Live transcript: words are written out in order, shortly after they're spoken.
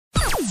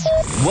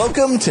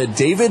Welcome to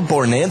David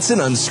Bornanson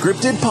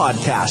Unscripted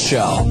Podcast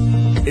Show.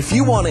 If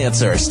you want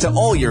answers to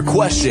all your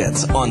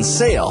questions on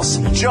sales,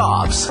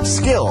 jobs,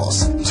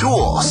 skills,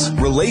 tools,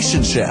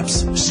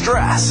 relationships,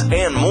 stress,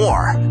 and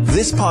more,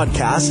 this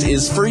podcast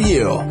is for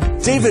you.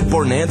 David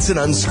Bornanson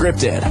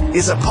Unscripted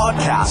is a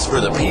podcast for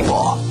the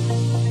people.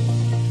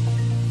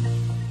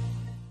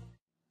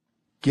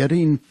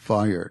 Getting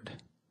fired.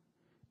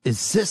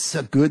 Is this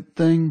a good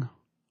thing,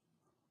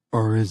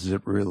 or is it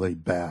really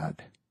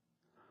bad?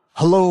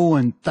 Hello,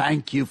 and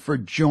thank you for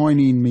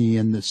joining me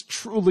in this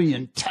truly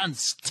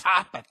intense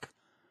topic,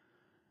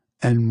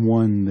 and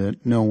one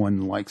that no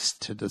one likes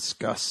to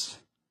discuss.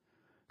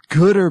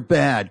 Good or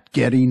bad,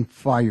 getting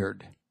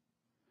fired?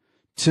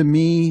 To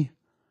me,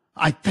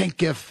 I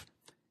think if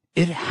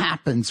it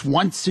happens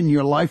once in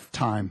your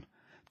lifetime,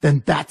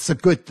 then that's a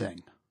good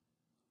thing.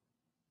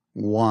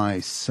 Why,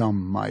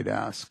 some might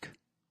ask.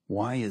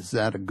 Why is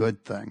that a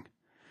good thing?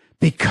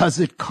 Because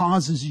it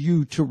causes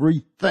you to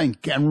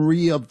rethink and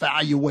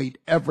reevaluate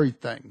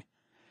everything.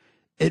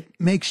 It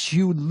makes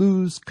you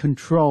lose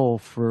control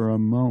for a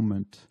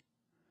moment.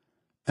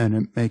 And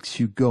it makes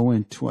you go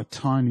into a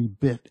tiny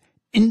bit,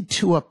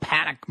 into a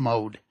panic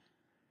mode,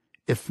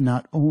 if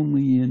not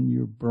only in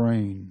your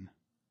brain.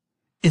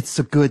 It's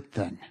a good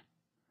thing.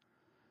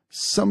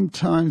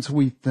 Sometimes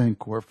we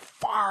think we're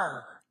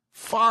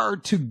far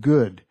too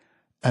good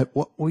at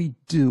what we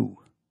do.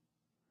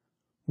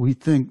 We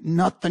think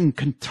nothing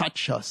can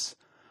touch us.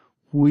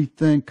 We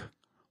think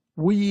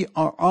we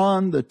are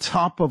on the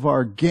top of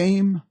our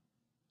game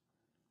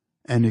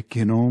and it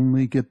can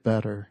only get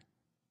better.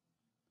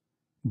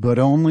 But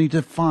only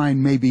to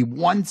find maybe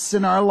once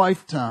in our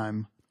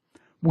lifetime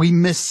we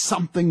missed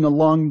something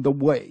along the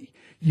way.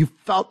 You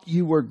felt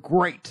you were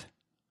great,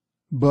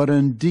 but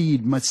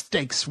indeed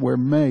mistakes were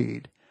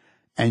made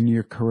and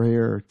your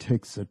career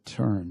takes a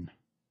turn,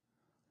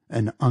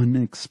 an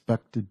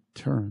unexpected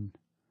turn.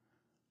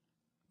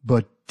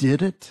 But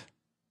did it?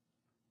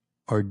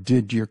 Or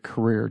did your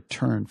career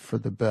turn for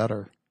the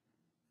better?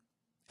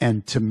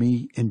 And to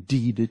me,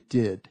 indeed it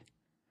did.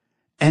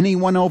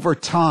 Anyone over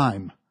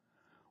time,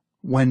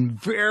 when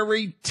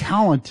very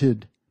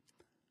talented,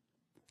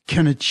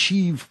 can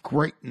achieve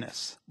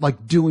greatness,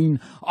 like doing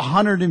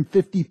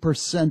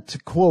 150% to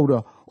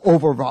quota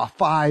over a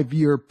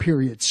 5-year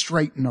period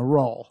straight in a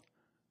row.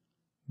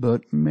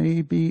 But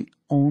maybe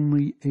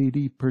only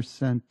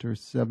 80% or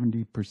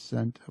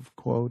 70% of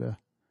quota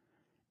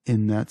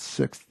in that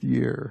 6th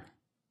year.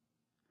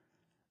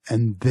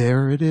 And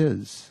there it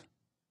is,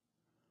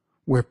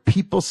 where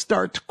people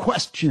start to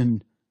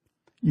question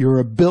your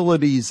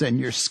abilities and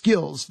your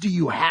skills. Do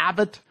you have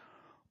it,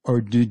 or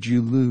did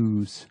you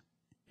lose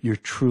your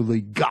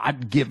truly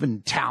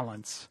God-given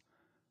talents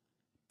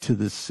to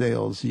the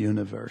sales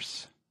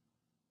universe?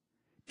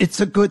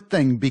 It's a good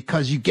thing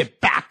because you get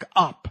back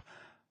up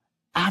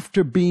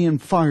after being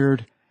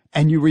fired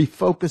and you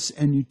refocus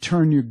and you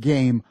turn your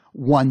game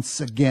once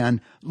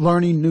again,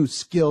 learning new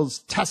skills,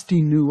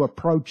 testing new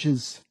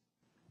approaches,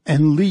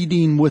 and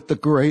leading with a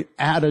great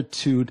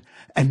attitude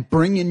and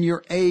bringing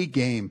your A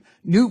game,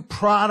 new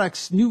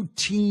products, new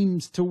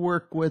teams to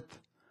work with,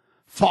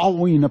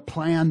 following a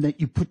plan that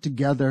you put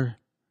together,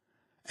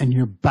 and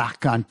you're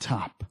back on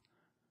top.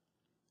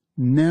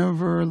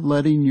 Never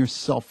letting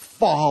yourself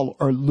fall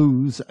or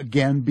lose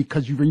again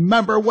because you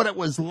remember what it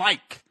was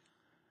like.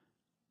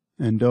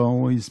 And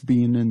always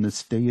being in the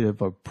state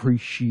of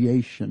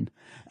appreciation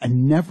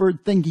and never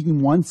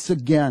thinking once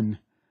again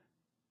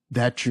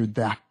that you're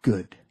that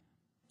good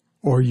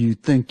or you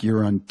think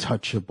you're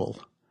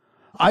untouchable.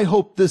 I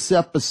hope this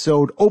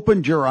episode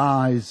opened your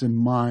eyes and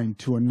mind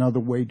to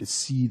another way to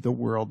see the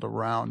world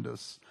around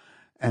us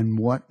and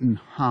what and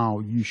how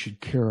you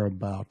should care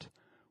about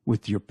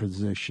with your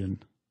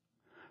position,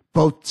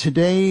 both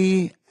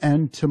today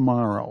and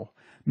tomorrow.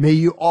 May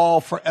you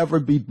all forever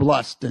be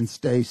blessed and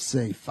stay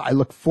safe. I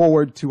look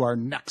forward to our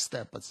next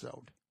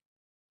episode.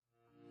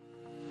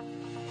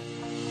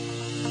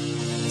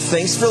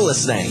 Thanks for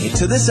listening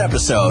to this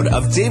episode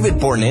of David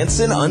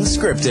Bornanson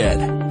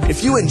Unscripted.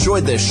 If you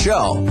enjoyed this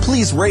show,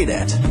 please rate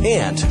it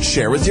and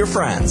share with your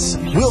friends.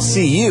 We'll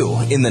see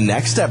you in the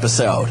next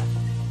episode.